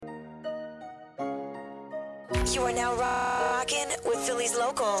You are now rocking with Philly's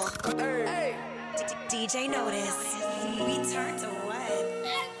local. Hey. DJ Notice. We turn to what?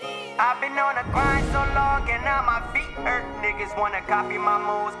 I've been on a grind so long and now my feet hurt. Niggas wanna copy my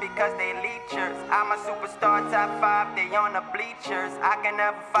moves because they leechers. I'm a superstar, top 5, they on the bleachers. I can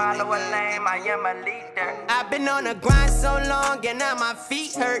never follow a lane, I am a leader. I've been on a grind so long and now my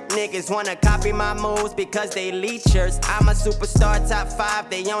feet hurt. Niggas wanna copy my moves because they leechers. I'm a superstar, top 5,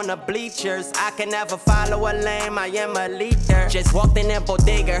 they on the bleachers. I can never follow a lane, I am a leader. Just walked in that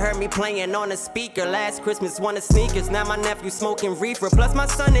bodega, heard me playing on the speaker. Last Christmas wanted sneakers, now my nephew smoking reefer. Plus my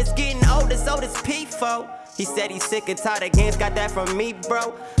son is getting older, so this P4. He said he's sick and tired of games, got that from me,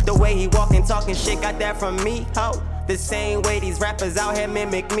 bro. The way he walking, talking shit, got that from me, ho. The same way these rappers out here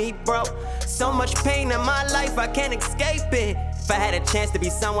mimic me, bro. So much pain in my life, I can't escape it. If I had a chance to be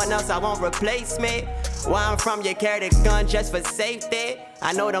someone else, I won't replace me. Where I'm from, you carry the gun just for safety.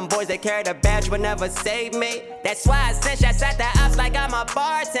 I know them boys that carry the badge would never save me. That's why I sent shots at the ops like I'm a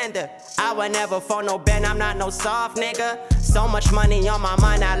bartender. I would never fall no bend, I'm not no soft nigga. So much money on my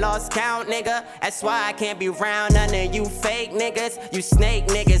mind, I lost count, nigga. That's why I can't be round none of you fake niggas. You snake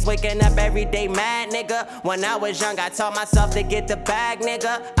niggas, waking up every day mad, nigga. When I was young, I taught myself to get the bag,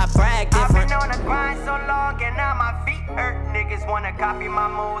 nigga. I brag different. I've been on a grind so long and now my feet hurt. Niggas wanna copy my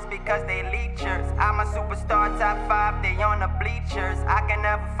moves because they leechers. I'm a superstar, top 5, they on the bleachers. I can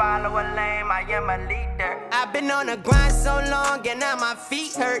never follow a lane, I am a leader. I've been on a grind so long and now my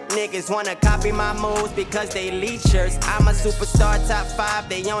feet hurt. Niggas wanna copy my moves because they leechers. I'm a superstar, top 5,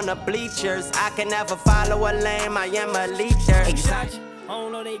 they on the bleachers. I can never follow a lane, I am a leader. Exactly. I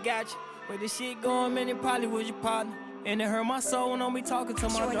don't know they got you, but this shit going, man, it probably was your partner. And it hurt my soul when I be talking to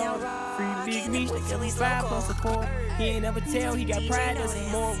my dog. Free Big Meech, they give me 5 plus support. He ain't never tell, he got pride, that's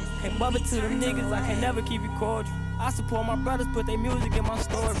immoral. Can't bubble to them niggas, I can never keep it cordial. I support my brothers, put their music in my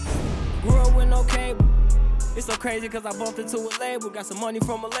story. Grew up with no cable. It's so crazy cause I bumped into a label. Got some money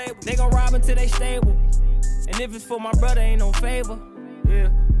from a label. They gon' rob until they stable. And if it's for my brother, ain't no favor. Yeah.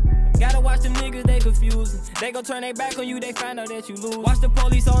 Gotta watch them niggas, they confusing. They gon' turn their back on you, they find out that you lose. Watch the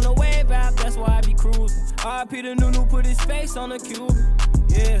police on the wave app, that's why I be cruising. R.I.P. the Nunu put his face on the cube.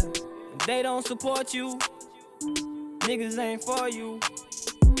 Yeah, if they don't support you, niggas ain't for you.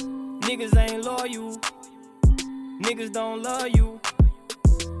 Niggas ain't loyal. Niggas don't love you.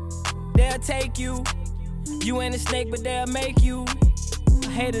 They'll take you. You ain't a snake, but they'll make you.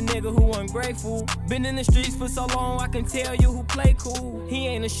 I hate a nigga who ungrateful. Been in the streets for so long, I can tell you who play cool. He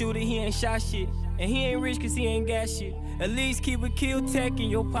ain't a shooter, he ain't shot shit. And he ain't rich cause he ain't got shit. At least keep a kill tech in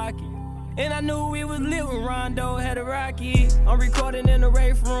your pocket. And I knew we was lit when Rondo had a rocket. I'm recording in the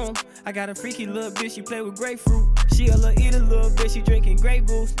rave room. I got a freaky little bitch, she play with grapefruit. She a little eater little bitch, she drinking Grey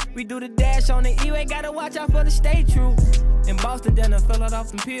Goose. We do the dash on the E-way, gotta watch out for the state troop. In Boston, then I fell out off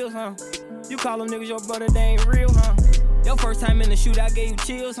some pills, huh? You call them niggas your brother, they ain't real, huh? Your first time in the shoot, I gave you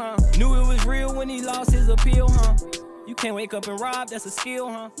chills, huh? Knew it was real when he lost his appeal, huh? You can't wake up and rob, that's a skill,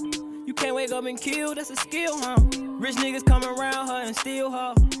 huh? You can't wake up and kill, that's a skill, huh? Rich niggas come around her and steal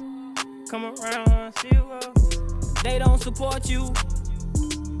her. Come around her and steal her. They don't support you.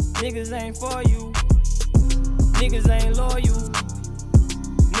 Niggas ain't for you. Niggas ain't loyal.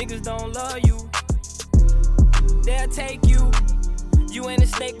 Niggas don't love you. They'll take you. You ain't a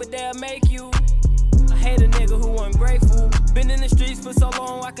snake, but they'll make you. I hate a nigga who ungrateful. Been in the streets for so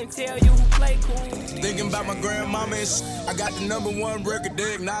long, I can tell you who play cool. Thinking about my grandmama and shit. I got the #1 record,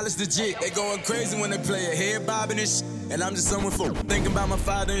 they acknowledge the jig. They going crazy when they play a head bobbing and shit. And I'm just someone for thinking about my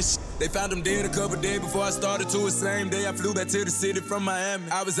father and shit. They found him dead a couple days before I started to the same day. I flew back to the city from Miami.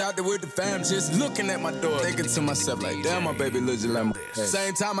 I was out there with the fam, just looking at my door, thinking to myself like, damn, my baby looks just like my hey.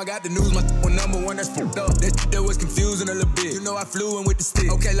 Same time I got the news, my #1, that's fucked up. That was confusing a little bit. You know I flew in with the stick.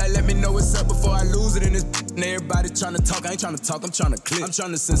 Okay, like let me know what's up before I lose it in this. And everybody trying to talk, I ain't trying to talk, I'm trying to click. I'm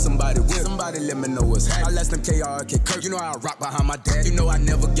trying to send somebody with. Somebody let me know what's happening. I last them KRK Kirk. You know I rock behind my dad. You know I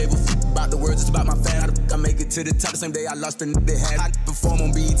never gave a about the words, it's about my fan. How the I make it to the top the same day I lost the they had. I perform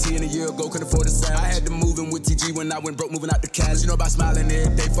on BET in a year ago, couldn't afford the sound. I had to move in with TG when I went broke, moving out the Cali. You know about smiling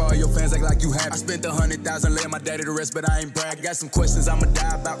every day for all your fans, act like you happy. I spent 100,000 laying my daddy to rest, but I ain't brag. Got some questions I'ma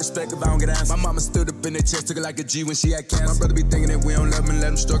die about respect if I don't get answered. My mama stood up in the chest, took it like a G when she had cancer. My brother be thinking that we don't love him and let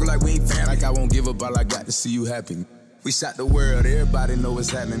him struggle like we ain't family. Like I won't give up, all I got to see you happy. We shot the world, everybody know what's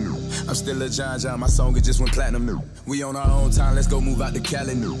happening. I'm still a John, my song it just went platinum new. We on our own time, let's go move out to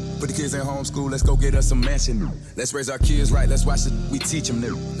Cali new. Put the kids in homeschool, let's go get us a mansion new. Let's raise our kids right, let's watch it, we teach them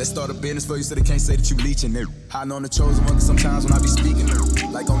new. Let's start a business for you so they can't say that you leeching new. Hiding on the chosen one, sometimes when I be speaking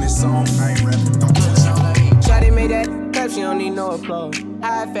new. Like on this song, I ain't rapping. Shawty made that clap, she don't need no applause.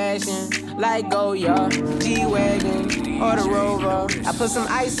 High fashion, like Goya, G-Wagon. or the Rover. I put some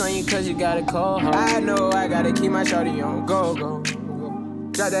ice on you cause you got a cold heart. I know I gotta keep my shorty on go.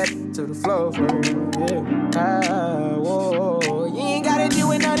 Drop that to the floor, yeah. Whoa. You ain't gotta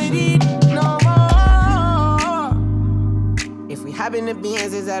do it none of these no more. If we hop in the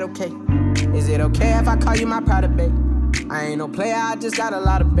Benz, is that okay? Is it okay if I call you my pride, babe? I ain't no player, I just got a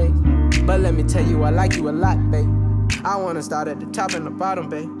lot of babe. But let me tell you, I like you a lot, babe. I wanna start at the top and the bottom,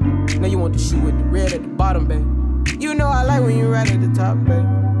 babe. Now you want the shoe with the red at the bottom, babe. You know I like when you right at the top, babe.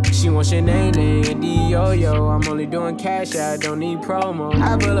 She wants your name and D-Yo-Yo. I'm only doing cash, I don't need promo.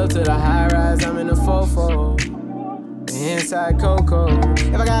 I pull up to the high rise, I'm in the 4-4. Inside Coco.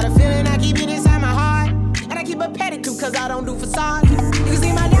 If I got a feeling, I keep it inside my heart. And I keep a pedicure cause I don't do facades. You can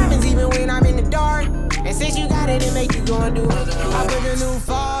see my diamonds even when I'm in the dark. And since you got it, it make you go and do it. I put the new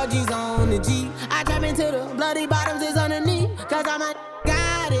 4Gs on the G. I trap into the bloody bottoms is underneath. Cause I'm a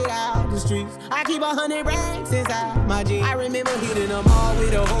got it out the streets. I keep 100 racks inside my G. I remember hitting them all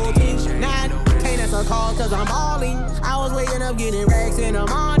with a whole team. Now can't answer calls cause I'm all in. I was waking up getting racks in the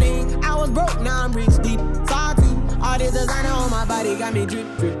morning. I was broke, now I'm rich deep. Salty. All this designer on my body got me drip.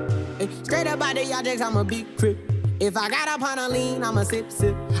 Straight up out the objects, I'm a big crip. If I got up on a lean, I'm a sip.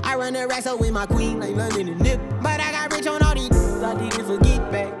 I run the racks up with my queen like London and Nip. But I got rich on all these I didn't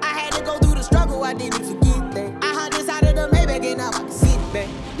forget back. I had to go through the struggle, I didn't forget that. I heard this out of the Maybach and now I can sit back.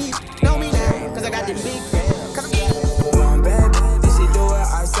 These know me now, cause I got the big bag. One bad bitch, she do it,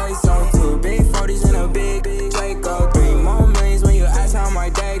 I say so. 2 big 40s and a big Draco. 3 more millions when you ask how my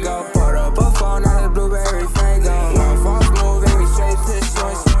day go. Put up a phone, not a blueberry fango. One false move, and we straight to the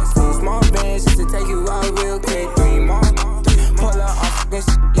shorts. 2 small bands just to take you out real quick. 3 more, pull up on fucking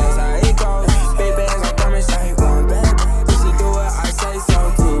shit, that's how it goes. Big bags, I promise I ain't one bad bitch, she do it, I say so.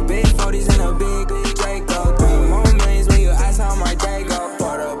 2 big 40s and a big Draco. 3 more millions when you ask how my day go.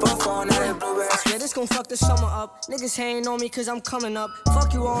 Put up a phone, not a blueberry. I swear this gon' fuck the summer up. Niggas hating on me cause I'm coming up.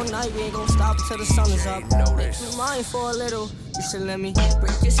 Fuck you all night, we ain't gon' stop until the sun is up. Make you mine for a little. You should let me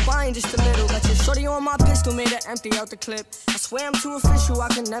break your spine just a little. Got your shorty on my pistol, made her empty out the clip. I swear I'm too official, I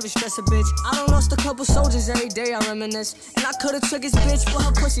can never stress a bitch. I done lost a couple soldiers every day, I reminisce. And I could've took his bitch, but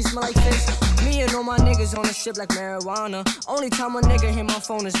her pussy smell like fish. Me and all my niggas on the ship like marijuana. Only time a nigga hit my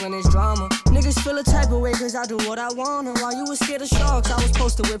phone is when it's drama. Niggas feel a type of way cause I do what I wanna. While you was scared of sharks, I was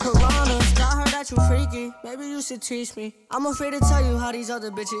posted with piranhas. I heard that you freaky, maybe you should teach me. I'm afraid to tell you how these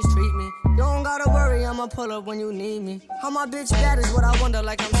other bitches treat me. You don't gotta worry, I'ma pull up when you need me. How my bitch bad is what I wonder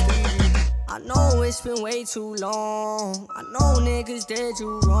like I'm Stevie. I know it's been way too long. I know niggas did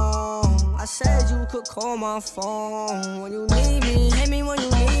you wrong. I said you could call my phone when you need me. Hit me when you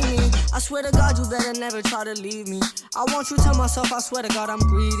need me. I swear to God you better never try to leave me. I want you to myself, I swear to God I'm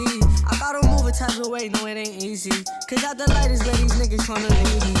greedy. I gotta move a type of way, no it ain't easy. Cause at the light is where these niggas tryna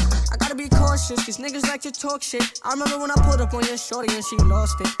leave me. I gotta be cautious cause niggas like to talk shit. I remember when I pulled up on your shorty and she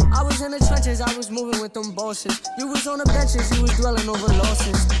lost it. I was in the trenches, I was moving with them bosses. You was on the benches, you was dwelling over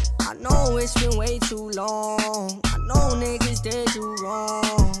losses. I know it's been way too long. I know niggas did you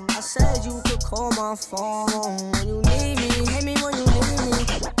wrong. I said you could call my phone when you need me. Hit me when you need me.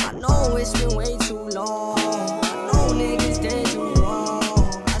 I know it's been way too long. I know niggas did you wrong.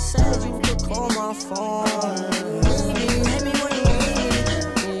 I said you could call my phone when you need me. Hit me when you need me.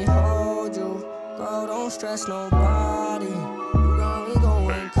 Let me hold you. Girl, don't stress nobody. You got me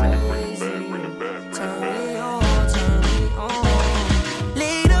going crazy. Turn me on, turn me on.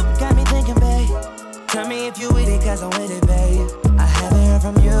 Lead up, got me thinking, babe. Tell me if you with it, cause I'm with it, babe. I haven't heard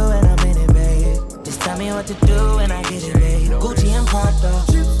from you and I'm in it, babe. Just tell me what to do and I get it, babe. Gucci and Prada.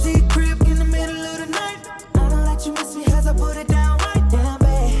 Gypsy crib in the middle of the night. I don't let you miss me cause I put it down right down,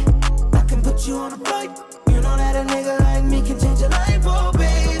 babe. I can put you on a flight. You know that a nigga like me can change your life, oh,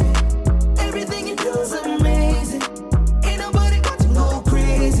 babe. Everything you do is amazing. Ain't nobody got to go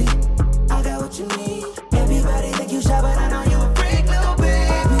crazy. I got what you need. Everybody think you shy, but I know you a freak, little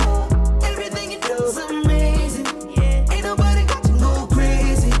baby. Everything you do is amazing. Ain't nobody got to go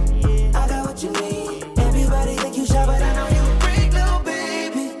crazy. I got what you need. Everybody think you shy, but I know you a freak, little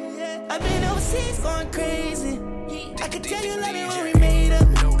baby. I've been overseas going crazy. I could tell you love it when we made up.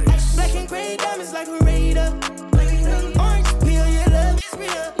 Black and gray diamonds like a radar. Orange peel, your love is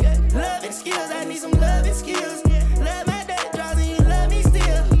real. Love and skills, I need some love and skills. Love my day draws and you love me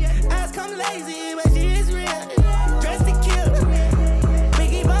still. Eyes come lazy, but she is real. Dressed to kill.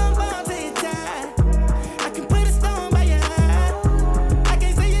 Biggie bomb bomb till you're tired. I can put a stone by your heart. I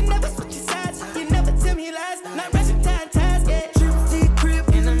can't say you never switch your sides. You never tell me lies. Not rushing ties, yeah. Gypsy crib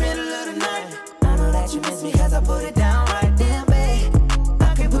in the middle of the night. I know that you miss me cause I put it down right damn, babe.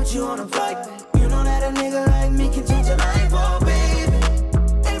 I can put you on a flight.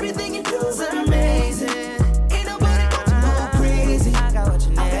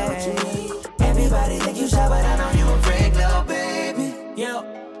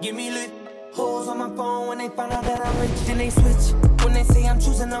 Get me lit. Hoes on my phone when they find out that I'm rich. Then they switch. When they say I'm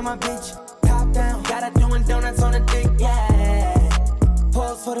choosing on my bitch. Top down. Got her doing donuts on the dick. Yeah.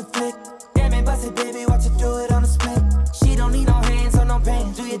 Pause for the flick. Damn it, bust it, baby. Watch her do it on the split. She don't need no hands or no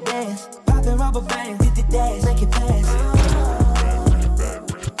pants. Do your dance. Poppin' rubber bands. Hit the dash. Make it fast.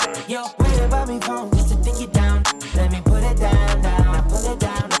 Yo, wait about me phone just to think it down. Let me put it down, down. Put it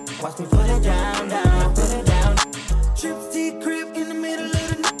down. Watch me put it down, down. Put it down. Trips to your crib in the middle of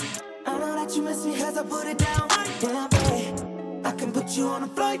the night. I know that you miss me as I put it down. Damn, babe, I can put you on a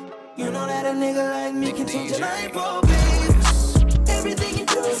flight. You know that a nigga like me can change your life, oh babe. Everything you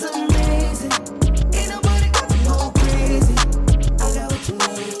do is amazing. Ain't nobody got to go crazy. I got what you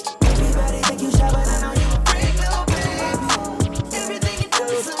need. Everybody think you shy, but I know you a freak, little baby. Everything you do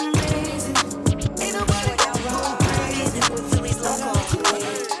is amazing. Ain't nobody got to go crazy. I got what you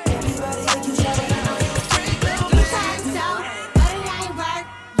need. Everybody think you shy, but I know you a freak, little baby. You tried so, but it ain't work.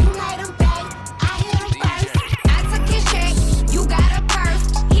 You made him pay, I hit him first. I took his check, you got a purse.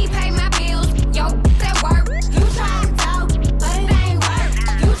 He paid my bills, yo, that work. You tried so, but it ain't work.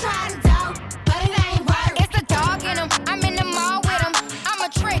 You tried so, but it ain't work. It's the dog in him. I'm in the mall with him. I'm a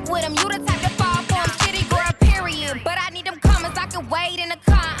trick with him. You the type to fall for him. Shitty girl, period. But I need them commas. I can wait in the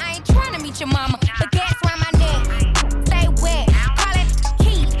car. I ain't trying to meet your mama. The gas round my neck. Stay wet. Call it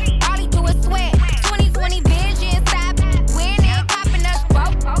Keith. All he do is sweat. 2020 vision. Stop winning. Popping us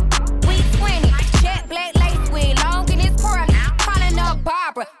both. We 20. Jet black lace with long and it's curly. Calling up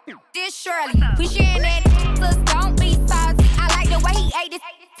Barbara. This Shirley. We sharing that. Sis, don't be salty. I like the way he ate this.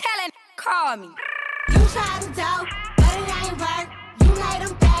 Telling, call me. You tried to do, but it ain't work. You made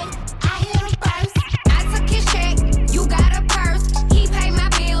him pay, I hit him first. I took his check, you got a purse. He paid my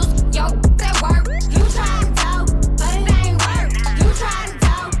bills, yo, that work. You tried to do, but it ain't work. You tried to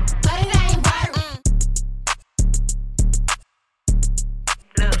do, but it ain't work.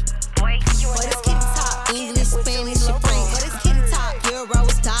 Boy, this kitty talk, English, Spanish, and French. What is kitty talk?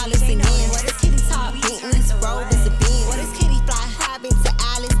 Euros, dollars, and yen. What is kitty talk? Bentleys, Rovers, and Benz. What is kitty fly? Hobbit to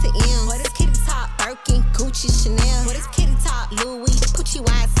Alice to M. What is kitty talk? Birkin, Gucci, Chanel. What is kitty talk? Louis, Pucci,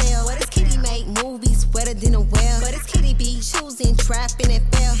 YSL. What is kitty make? Movies wetter than a well. What is kitty be? Choosing, trapping, and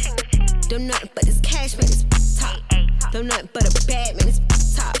fell. Don't nothing but this cash, man, it's top. Don't nothing but a bad man, it's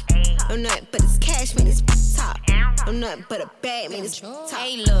top. Don't nothing but this cash, man, it's top. Don't nothing but a bad man, it's top.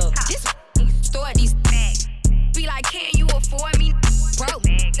 Hey, look, this store these bags. Be like, can you afford me? Broke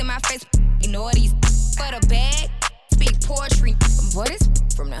in my face, ignore these. For the bag, speak poetry. Boy, this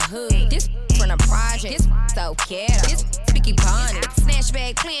from the hood. This from the project. This so ghetto. This speaky bonnet. Snatch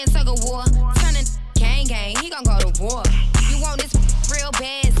bag, playing tug of war. Turning gang, he gon' go to war. You want this real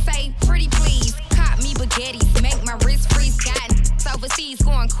bad? Say pretty please. Cop me baguettes, make my wrist freeze. Got overseas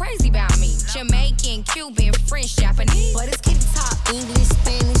going crazy about me. Jamaican, Cuban, French, Japanese. What is kitty talk? English,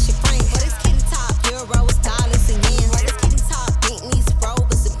 Spanish, and French. What is kitty talk? Euros, dollars, and yen. What is kitty talk? Bentleys,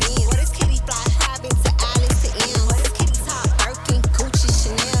 Rovers, and Benz. What is kitty fly? Hobbit to Alice to M. What is kitty talk? Birkin, Gucci,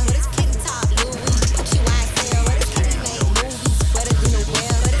 Chanel. What is kitty talk? Louis, Pucci, YSL. What is kitty make? Movies wetter than a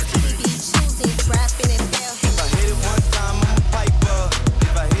well. What is kitty be? Choosing, trapping, and fell. If I hit it one time, I'm a piper.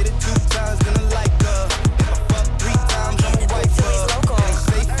 If I hit it 2 times, then I like her. If I fuck 3 times, I'm a wiper. It ain't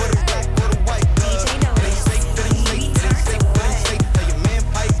safe for the black or the white girl. It ain't safe, it ain't safe, it ain't safe, it ain't safe. Tell your man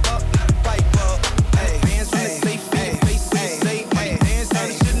pipe up. Hey, hands in the safe, in your face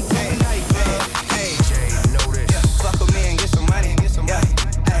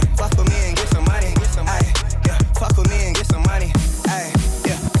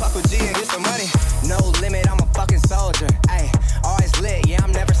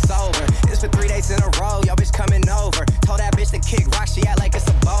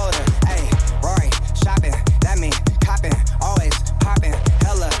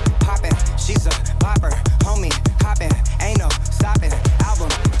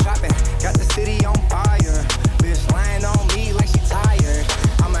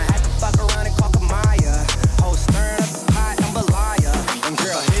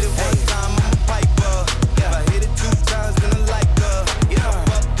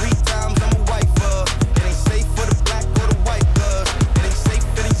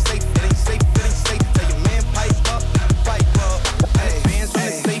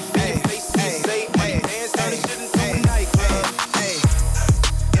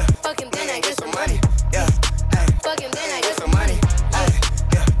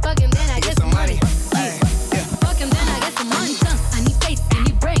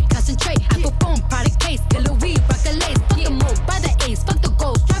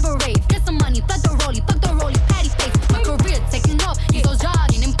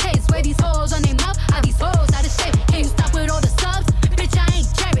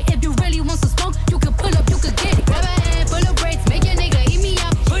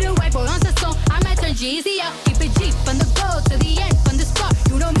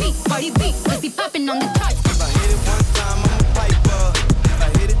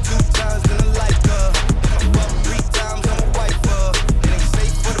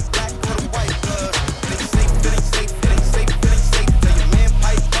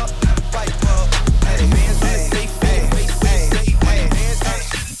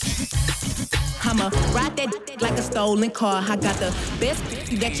stolen car. I got the best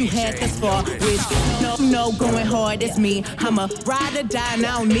that you had thus far. Which, no, going hard, it's me. I'm a ride or die, and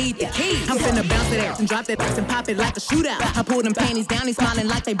I don't need the key. I'm finna bounce that ass and drop that ass and pop it like a shootout. I pull them panties down, he's smiling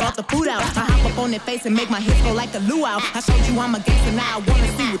like they brought the food out. I hop up on their face and make my hips go like a luau. I showed you I'm a gangster, now I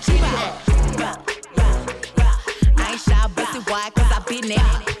wanna see what you about. I ain't shy, busty wide, cause I been there.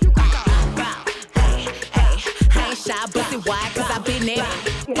 I ain't shy, busty wide, cause I been there.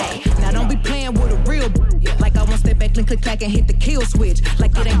 Hey, now don't be playing with a real like I won't step back and click back and hit the kill switch.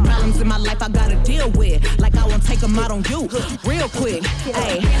 Like it ain't problems in my life I gotta deal with. Like I won't take them out on you real quick.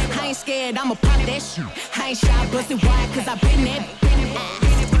 Hey, I ain't scared, I'ma pop that shit. I ain't shy, busty wide, cause I been there.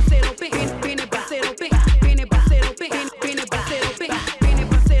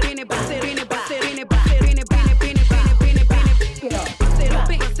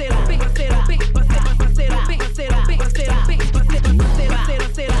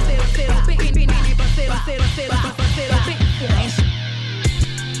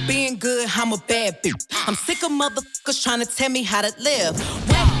 Good, I'm a bad bitch. I'm sick of motherfuckers trying to tell me how to live.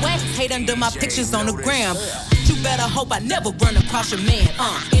 Whack, hate under my pictures on the gram. You better hope I never run across your man.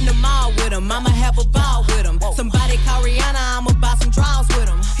 In the mall with him, I'ma have a ball with him. Somebody call Rihanna, I'ma buy some draws with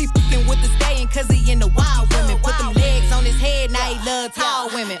him. He fucking with the stallion cause he in the wild women. Put them legs on his head, now he love tall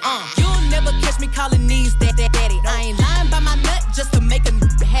women. You'll never catch me calling these daddy. I ain't lying by my nut just to make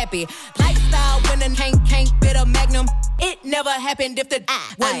a happy. Lifestyle when a can't fit a magnum. It never happened if the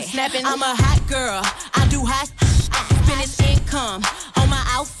wasn't snapping. I'm a hot girl, I do hot finish income on my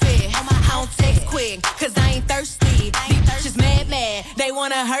outfit. I don't text quick, cause I ain't thirsty. These bitches mad, they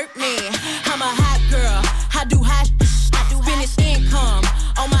wanna hurt me. I'm a hot girl, I do hot finish income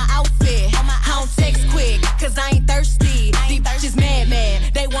on my outfit. I don't text quick, cause I ain't thirsty. These bitches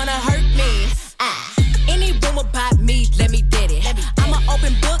mad, they wanna hurt me. Any room about me, let me dead it. I'm an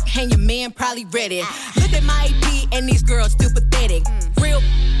open book, and your man probably read it. Look at my AP, and these girls still pathetic. Real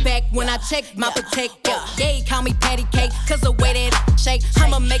back when I check my protect. Yeah, he call me patty cake, cause the way that shake.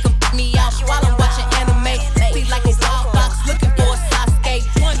 I'ma make him f me out while I'm watching anime. See like a wild box, looking for a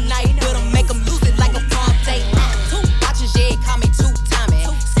Sasuke. One night with him, make him lose it like a prom date. 2 watches, yeah, call me 2-timing.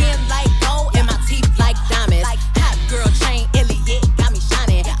 Skin like gold, and my teeth like diamonds. Hot girl chain, Elliot, got me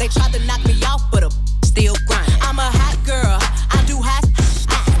shining. They tried to knock me off, but still grinding. I'm a hot girl, I do hot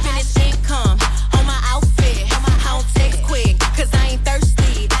finish income on my outfit. I don't text quick, cause I ain't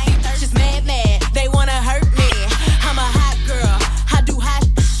thirsty. These bitches mad, they wanna hurt me. I'm a hot girl, I do hot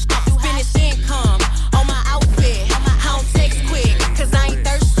finish income on my outfit. I don't text quick, cause I ain't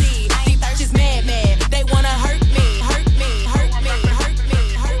thirsty. These bitches mad, they wanna hurt me. Hurt me, hurt me, hurt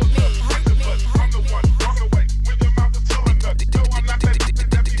me, hurt me, hurt me, hurt me.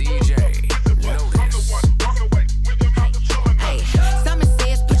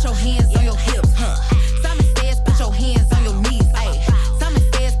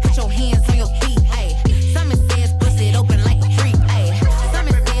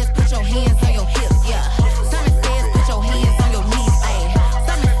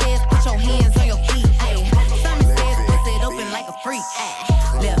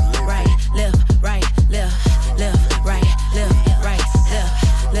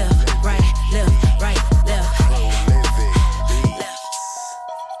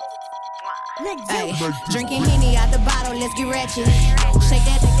 Drinking Henny out the bottle, let's get ratchet. Shake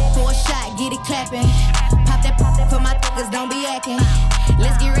that for a shot, get it clapping. Pop that for my niggas, don't be acting.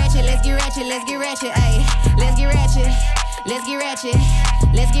 Let's get ratchet, let's get ratchet, let's get ratchet, ayy. Let's get ratchet, let's get ratchet.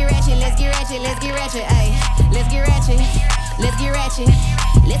 Let's get ratchet, let's get ratchet, let's get ratchet, ayy. Let's get ratchet, let's get ratchet.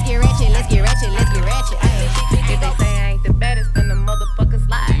 Let's get ratchet, let's get ratchet, let's get ratchet, ayy. If they say I ain't the baddest, then the motherfuckers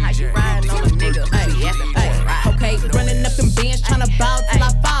lie. How you riding on a nigga? Okay, running up them bands, tryna ball till I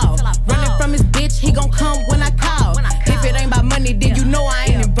fall. Running from his bitch, he gon' come when I call. If it ain't about money, then you know I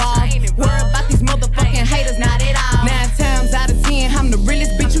ain't involved. Worry about these motherfucking haters, not at all. 9 times out of 10, I'm the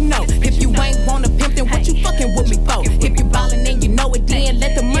realest bitch you know. If you ain't wanna pimp, then what you fucking with me for? If you ballin' and you know it, then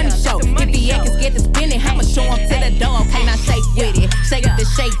let the money show. If he actin' scared to spin it, I'ma show him to the door. Okay, now shake with it, shake it to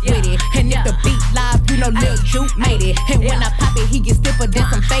shake with it. And if the beat live, you know Lil Juke made it. And when I pop it, he get stiffer than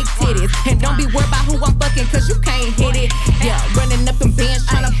some fake titties. And don't be worried about who I'm fucking, cause you can't hit it. Yeah, running up them bands,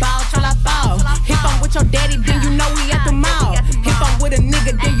 tryna ball till I fall. If I'm with your daddy, then you know we at the mall. If I'm with a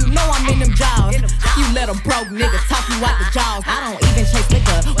nigga, then you know I'm in them jaws. You let a broke nigga talk you out the jaws. I don't even chase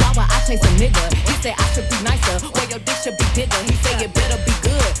liquor, why would I chase a nigga? He said I should be nicer, or your dick should be bigger. He said it better be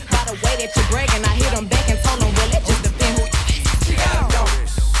good, by the way that you're bragging. I hit him back and told him, well, it just depends who. She got dope,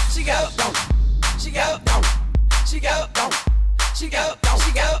 she got dope, she got dope, she got dope, she got dope,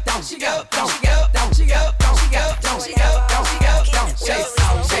 she got dope, she got dope, she got dope, she got dope, she got dope, she got dope, she got dope. Shake it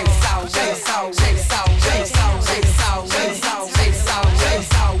out, shake it out, shake it out, shake it out, shake it out, shake it out.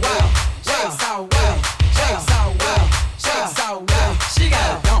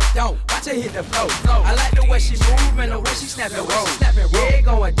 don't. Watch her hit the flow. I like the way she move and the way she snap and roll. Yeah, it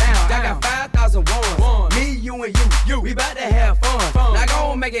going down. I got 5,000 ones. Me, you, and you. We bout to have fun. Now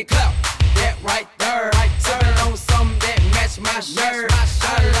go on, make it clap. That right there. Sippin' on something that match my shirt. I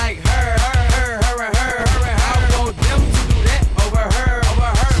like her. I want them to do that over her.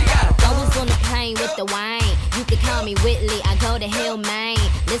 She got it. I was on the plane with the wine. You could call me Whitley. I go to Hill, Maine.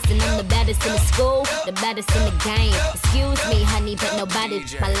 Listen, I'm the baddest in the school, the baddest in the game. Excuse me, honey, but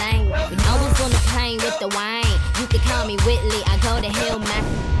nobody's my lane. When I was on the plane with the wine, you could call me Whitley. I go to Hill, Maine.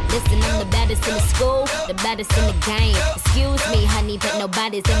 Listen, I'm the baddest in the school, the baddest in the game. Excuse me, honey, but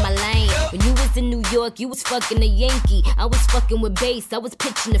nobody's in my lane. When you was in New York, you was fucking a Yankee. I was fucking with bass, I was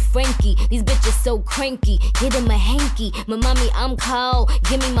pitching to Frankie. These bitches so cranky, get him a hanky. My mommy, I'm cold,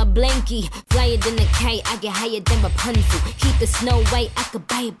 give me my blankie. Flyer than a kite, I get higher than Rapunzel. Keep the Snow White, I could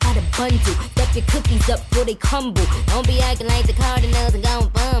buy it by the bundle. Stuff your cookies up before they crumble. Don't be acting like the Cardinals and gon'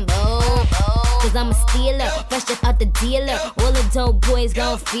 fumble. Cause I'm a stealer, fresh up out the dealer. All the dope boys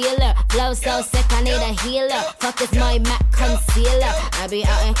gon' feel her. Flow so sick, I need a healer. Fuck is my Mac concealer. I be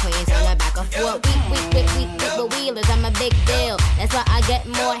out in Queens on the back of 4 week wheelers. I'm a big deal. That's why I get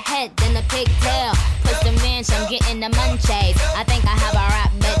more head than a pigtail. Push the ranch, I'm getting the munchies. I think I have a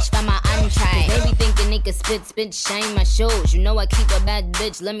rap bitch for my entree. Baby thinking they could spit, shame my shoes. You know I keep a bad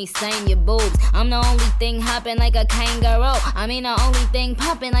bitch, let me stain your boobs. I'm the only thing hopping like a kangaroo. I mean the only thing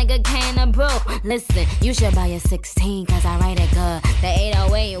popping like a can of brew. Listen, you should buy a 16 cause I write it good. The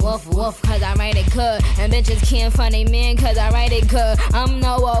 808 woof cause I write it good. And bitches can't find a man cause I write it good. I'm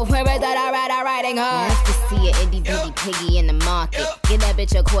no wolf, where is that I writing good. Nice to see a itty bitty piggy in the market. Give that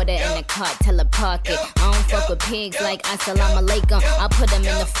bitch a quarter in the cart, tell her park it. I don't fuck with pigs like assalamu alaikum. I put them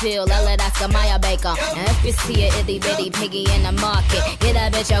in the field, I let Oscar Mayer bake 'em. And if you see a itty bitty piggy in the market, give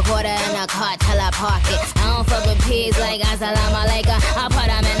that bitch a quarter in the cart, tell her park it. I don't fuck with pigs like assalamu alaikum. I put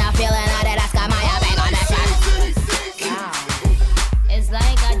them in the field and I let Oscar Mayer bake 'em. It's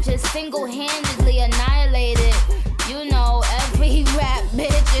like I just single-handedly annihilated, you know, every rap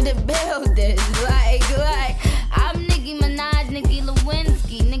bitch in the building. Like, I'm Nicki Minaj, Nicki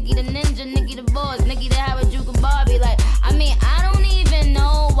Lewinsky, Nicki the Ninja, Nicki the Boss, Nicki the Harajuku Barbie. Like, I mean, I don't even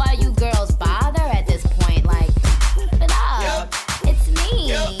know why you girls bother at this point. Like, keep it up. It's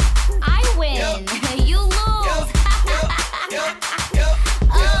me. I win. You lose.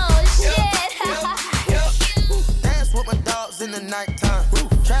 Oh, shit. Dance with my dogs in the nighttime.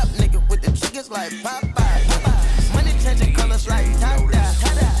 Trap nigga with the chickens like Popeye. Money changing colors like tie-dye.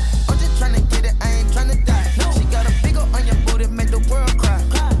 I'm just tryna get it, I ain't tryna die. She got a big ol' on your booty, make the world cry.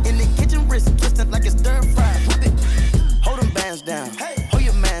 In the kitchen, wrist twisted like it's stir fry. Hold them bands down, hold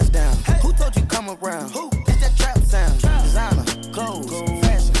your mans down. Who told you come around? It's that trap sound. Designer, clothes,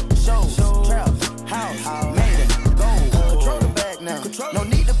 fashion, shows, trap, house, made it, gold. Control the bag now, no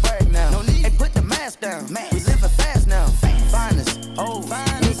need to brag now. Hey, put the mask down, we living fast now. Finest, old,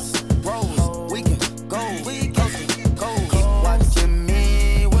 finest, rose, we can go, coast. Keep watching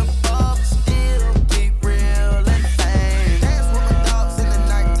me whip up, still keep real and fame. Dance with my dogs in the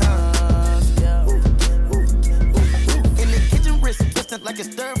nighttime. In the kitchen, wrist twisted like it's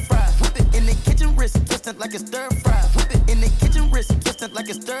stir fry. Whip it in the kitchen, wrist twisted like it's stir fry. Whip it in the kitchen, wrist twisted like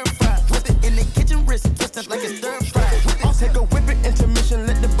it's stir fry. Whip it in the kitchen, wrist twisted like it's stir fry. I'll take a whip it, intermission,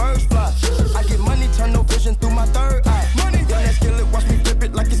 let the birds fly. I get money, turn no vision through my third eye. Money, yeah, that skill it, watch me flip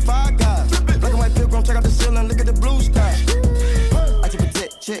it like it's Five Guys. Black and white pilgrim, check out the ceiling, look at the blue sky. I keep a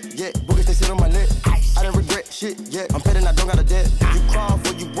check, yeah, boogers they sit on my neck. I don't regret shit, yeah, I'm petting, I don't got a debt. You crawl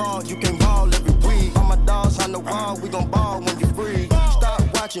for you wall, you can ball every week. All my dogs on the wall, we gon' ball when you free. Stop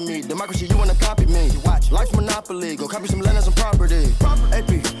watching me, democracy, you wanna copy me. Life's monopoly, go copy some land and some property. AP,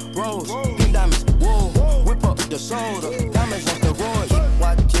 rose, pink diamonds, wool, whip up the soda, diamonds on the road.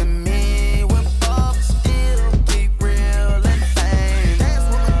 Watching me whip up, still keep real and fame. Dance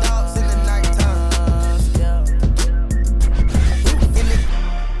with my dogs in the nighttime. In the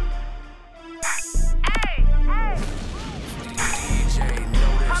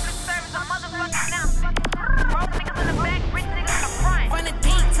Public service, a motherfucking announcement. Broke niggas in the back, rich niggas in the front. Run a D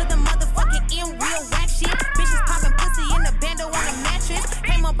to the motherfucking M, real whack shit. Bitches popping pussy in the bando on the mattress.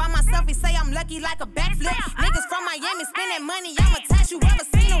 Came up by myself, he say I'm lucky like a backflip. Niggas from Miami spending money, I'ma touch you. Ever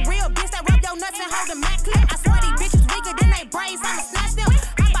seen a real bitch that rub your nuts and hold a Mac clip? I swear these bitches weaker than they braids, I'ma snatch them.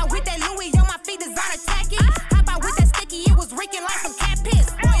 How about with that Louis on my feet, designer tacky? How about with that sticky, it was reeking like some cat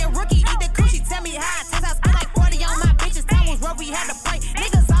piss. Boy, a rookie, eat the coochie, tell me how I taste. I spit like 40 on my bitches, time was rough, we had to play.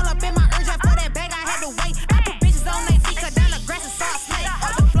 Niggas all up in my urge, for that bag I had to wait. I put bitches on they feet, cut down the grass and saw a snake.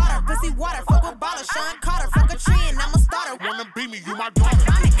 Up the slaughter, pussy water, fuck with baller, Sean Carter, fuck a tree and I'm a starter. Wanna beat me, you my daughter.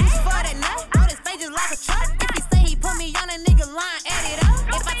 I'm an itch for that nut, all this face just like a truck. If he say he put me on a nigga line, add it up.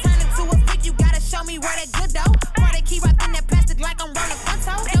 If I turn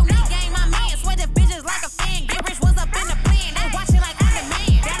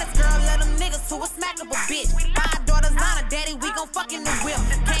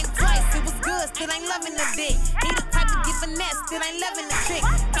loving the dick. He the type to get finesse, still ain't loving the trick.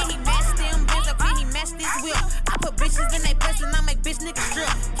 Can he match them bands or can he match this whip? I put bitches in they place and I make bitch niggas strip.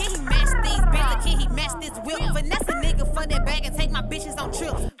 Can he match these bands or can he match this whip? Finesse a nigga for that bag and take my bitches on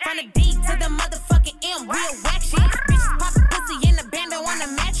trips. From the D to the motherfucking M, real whack shit. Bitches poppin' pussy in the bando on the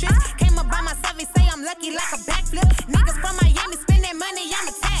mattress. Came up by myself and say I'm lucky like a backflip. Niggas from Miami spend that money,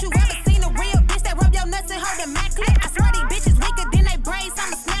 I'm attached. You ever seen a real bitch that rub your nuts and hold a Mac clip? I swear these bitches weaker than they braids,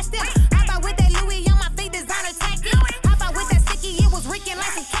 I'ma smash them. Hop out with that Louis on my feet, designer tacky. Hop out with that sticky, it was reeking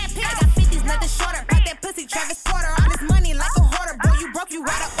like some cat piss. I got 50s, nothing shorter. Got that pussy, Travis Porter. All this money like a hoarder. Boy, you broke, you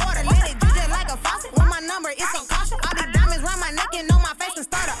out of order. Let it drip like a faucet. When my number is on caution. All these diamonds round my neck and on my face and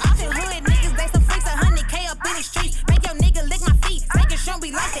start an auction. Hood niggas, they some freaks, 100K up in the streets. Make your nigga lick my feet. Making sure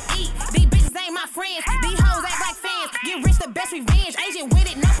we like to eat. These bitches ain't my friends. These hoes act like fans. Get rich, the best revenge. Agent with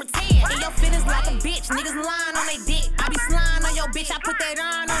it, no pretend. And your feelings like a bitch. Niggas lying on they dick. I be slime on your bitch. I put that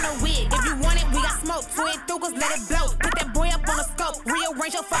on the wig. If you want it, we got smoke. Twin through let it blow. Put that boy up on the scope.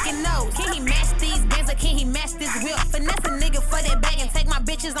 Rearrange your fucking nose. Can he match these bands or can he match this whip? Finesse a nigga for that bag and take my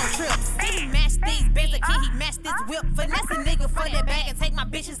bitches on trips. Can he match these bands or can he match this whip? Finesse a nigga for that bag and take my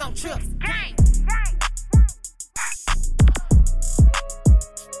bitches on trips. Gang.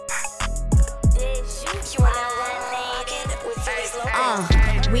 You are now rocking with Philly's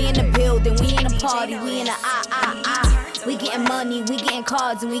Local. We in the building, we in the party, we in the We getting money, we getting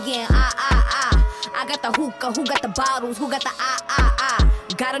cards, and we getting I got the hookah, who got the bottles, who got the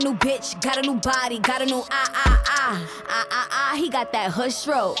Got a new bitch, got a new body, got a new he got that hood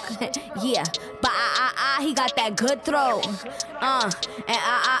stroke, yeah. But he got that good throw,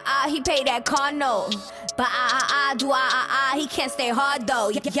 and he paid that car note. But he can't stay hard though.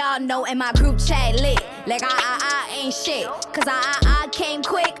 Y'all know in my group chat lit, like ain't shit. Cause I came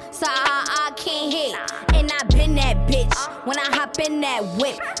quick, so I can't hit. And I been that bitch when I hop in that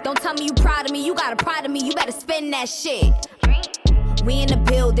whip. Don't tell me you proud of me, you got a pride of me, you better spin that shit. We in the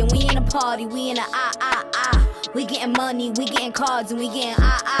building, we in the party, we in the We getting money, we getting cards, and we getting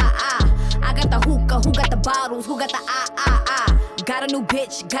I got the hookah, who got the bottles, who got the Got a new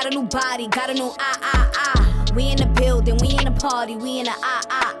bitch, got a new body, got a new We in the building, we in the party, we in the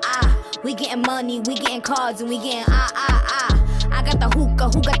We getting money, we getting cards, and we getting I got the hookah,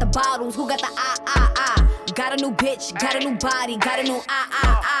 who got the bottles, who got the Got a new bitch, got a new body, got a new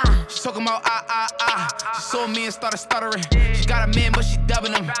She talking about She saw me and started stuttering. She got a man, but she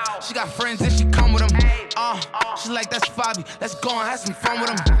dubbing him. She got friends and she come with them. She like, that's Fabi. Let's go and have some fun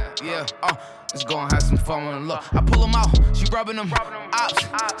with them. Yeah, let's go and have some fun with them. Look, I pull them out. She rubbing them. Ops,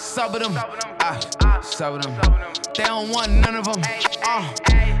 subbing them. Subbing them. They don't want none of them.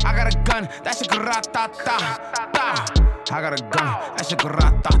 I got a gun. That's a grata-ta. I got a gun. That's a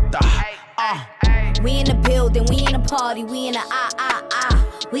grata-ta. We in the building, we in the party, we in the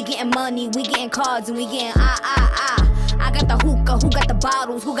We getting money, we getting cards, and we getting I got the hookah, who got the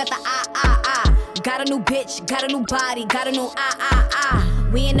bottles, who got the Got a new bitch, got a new body, got a new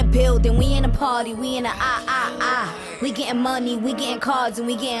We in the building, we in the party, we in the We getting money, we getting cards, and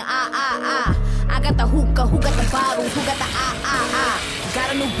we getting I got the hookah, who got the bottles, who got the Got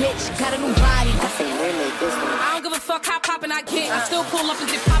a new bitch, got a new body. I don't give a fuck how poppin' I get. I still pull up and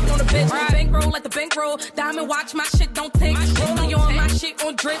get poppin' on the bitch. Bankroll like the bankroll. Diamond watch, my shit don't tick. Rolling on my shit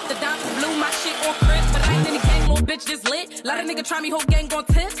on drip. The diamond blue, my shit on crisp. But I ain't in the gang, little bitch just lit. Lot of nigga try me, whole gang gon'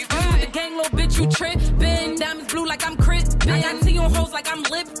 tip. The gang, little bitch, you trippin'. Diamonds blue like I'm crispin'. I got tea on hoes like I'm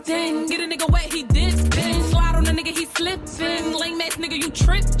Lipton. Get a nigga wet, he dippin'. Slide on a nigga, he slippin'. Lame ass nigga, you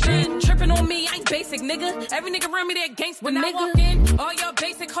trippin'. Trippin' on me, I ain't basic, nigga. Every nigga around me, they gangsta, when nigga. I walk in, all your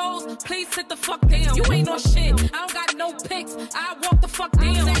basic hoes, please sit the fuck down. You ain't on shit, I don't got no pics. I walk the fuck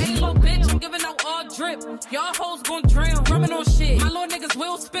down. Hey, little bitch, I'm giving out all drip. Y'all hoes gon' drown, drumming on shit. My little niggas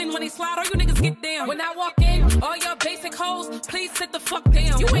will spin when they slide, all you niggas get down. When I walk in, all your basic hoes, please sit the fuck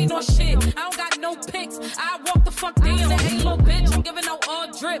down. You ain't on shit, I don't got no pics. I walk the fuck down. Hey, little bitch, I'm giving out all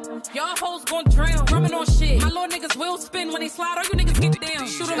drip. Y'all hoes gon' drown, drumming on shit. My little niggas will spin when they slide, all you niggas get down.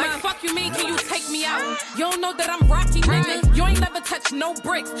 Shoot 'em like, fuck you mean, can you take me out? You don't know that I'm Rocky, nigga. You ain't never touched no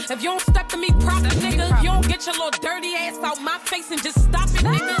bricks. If you don't step to me proper, nigga, you don't get your little dirty ass out my face and just stop it,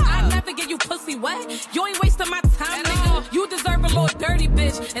 nigga. I never get you pussy wet. You ain't wasting my time, nigga. You deserve a little dirty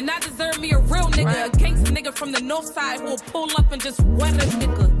bitch, and I deserve me a real nigga, a gangsta nigga from the north side who'll pull up and just wet a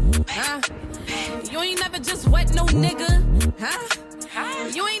nigga. Huh? You ain't never just wet no nigga, huh?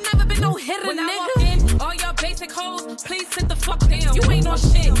 You ain't never been no hitter, when nigga. I walk in, all your basic hoes, please sit the fuck down. You ain't on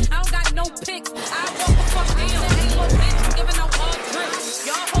shit, I don't got no pics. I walk the fuck down. Hey, little bitch, I'm giving out all drips.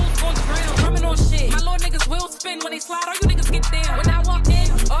 Y'all hoes gon' drown, drumming on shit. My little niggas will spin when they slide, all you niggas get down. When I walk in,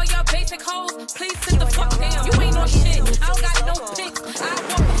 all your basic hoes, please sit the fuck down. You ain't on shit, I don't got no pics. I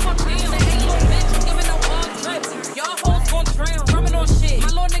walk the fuck down. Hey, little bitch,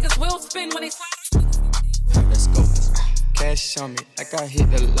 spin when they slide. Let's go. Cash on me, like I hit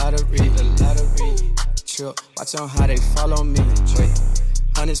the lottery. Trip, watch on how they follow me. Wait,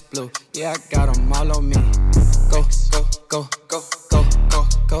 honey's blue, yeah, I got them all on me. Go, go, go, go, go, go,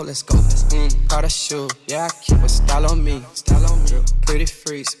 go, let's go. Got a shoe, yeah, I keep a style on me. Pretty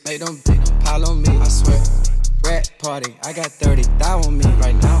freaks, make them big pile on me. I swear, rat party, I got 30,000 on me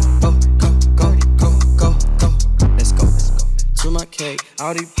right now. Go, go, go, go, go, go, let's go. To my cake,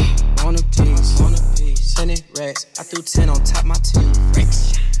 all these on a piece. 10 racks, I threw 10 on top my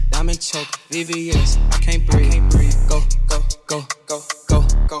teeth. Diamond choke, VVS, I can't breathe. Go, go, go, go, go,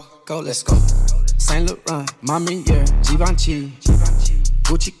 go, go, let's go. Saint Laurent, Mama Year, Givenchy.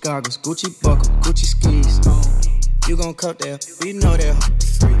 Gucci goggles, Gucci buckle, Gucci skis. You gon' cut there, we know they're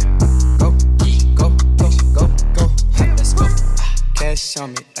free. Go, go, go, go, go, let's go. Cash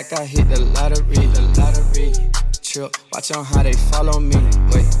on me, like I hit the lottery. Trip, watch on how they follow me.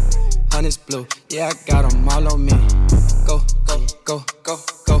 Wait, honey's blue, yeah, I got them all on me. Go, go, go, go,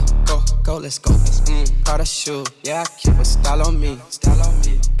 go, go, go, let's go. Got a shoe, yeah, I keep a style on me.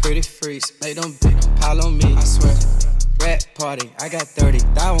 Pretty freaks, make them big pile on me. I swear, rat party, I got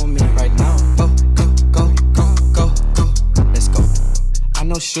 30,000 on me right now. Go, go, go, go, go, go, let's go. I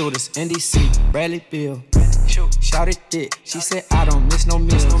know shooters, NDC, Bradley Bill. Shouted it, she said I don't miss no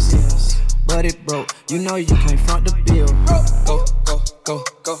meals. But it broke, you know you can't front the bill. Go, go, go,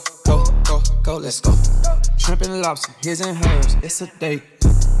 go, go, go, go, let's go. Shrimp and lobster, his and hers, it's a date.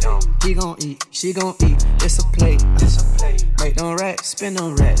 He gon' eat, she gon' eat, it's a plate. Make them racks, spin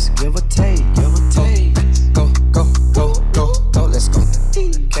them racks, give or take. Go, go, go, go, go, let's go.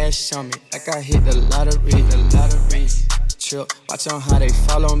 Cash on me, like I hit the lottery. Trip, watch on how they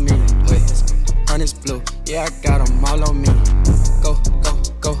follow me. Wait, honey's blue, yeah, I got them all on me. Go, go,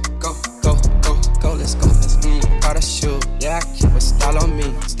 go, go, go, go, go, let's go. Got a shoe, yeah, I keep a style on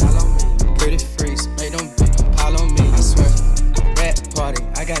me. Pretty freaks, make them big pile on me. I swear, rat party,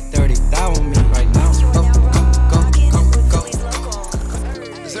 I got 30,000 on me right now. Go, go, go, go, go.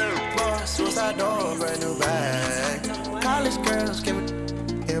 Suicide door, brand new bag. College girls give it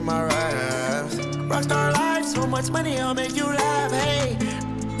in my raps. Rockstar life, so much money, I'll make you laugh. Hey,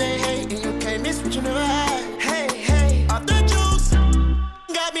 they hate and you can't miss what you never had. Hey, hey, off the juice,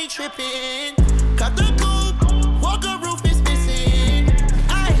 got me tripping. Cut the coupe, walker roof is missing.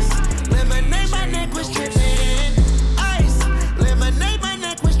 Ice, lemonade, my neck was tripping. Ice, lemonade, my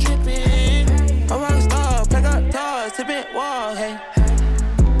neck was tripping. A rockstar, pack up doors, tipping walls, hey.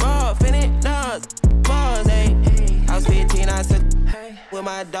 Raw, finit, dogs, balls, hey. I was 15, I said, with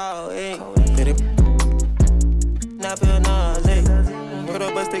my dog, hey. Now I feel nauseous. Put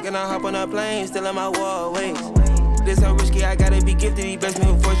up a stick and I hop on a plane, still in my wall ways. This so risky, I gotta be gifted. He blessed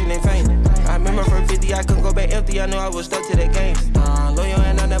me with fortune and fame. I remember from 50, I couldn't go back empty. I knew I was stuck to the game. Loyal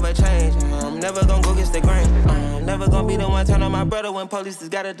and I never change. I'm never gonna go against the grain. I'm never gonna be the one turn on my brother when police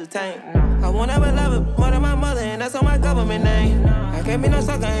just gotta detain. I won't ever love it more than my mother, and that's on my government name. I can't be no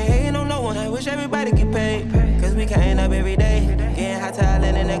sucker, ain't hating on no one. I wish everybody get paid. Cause we can't up every day. Getting hot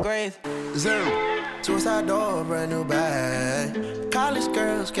talent in the grave. Suicide door, brand new bag. College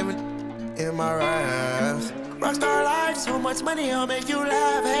girls giving in my raps. Rockstar life, so much money, I'll make you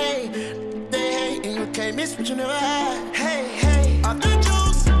laugh. Hey, they hate and you can't miss what you never had. Hey, hey, off the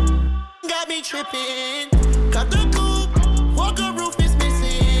juice, got me tripping.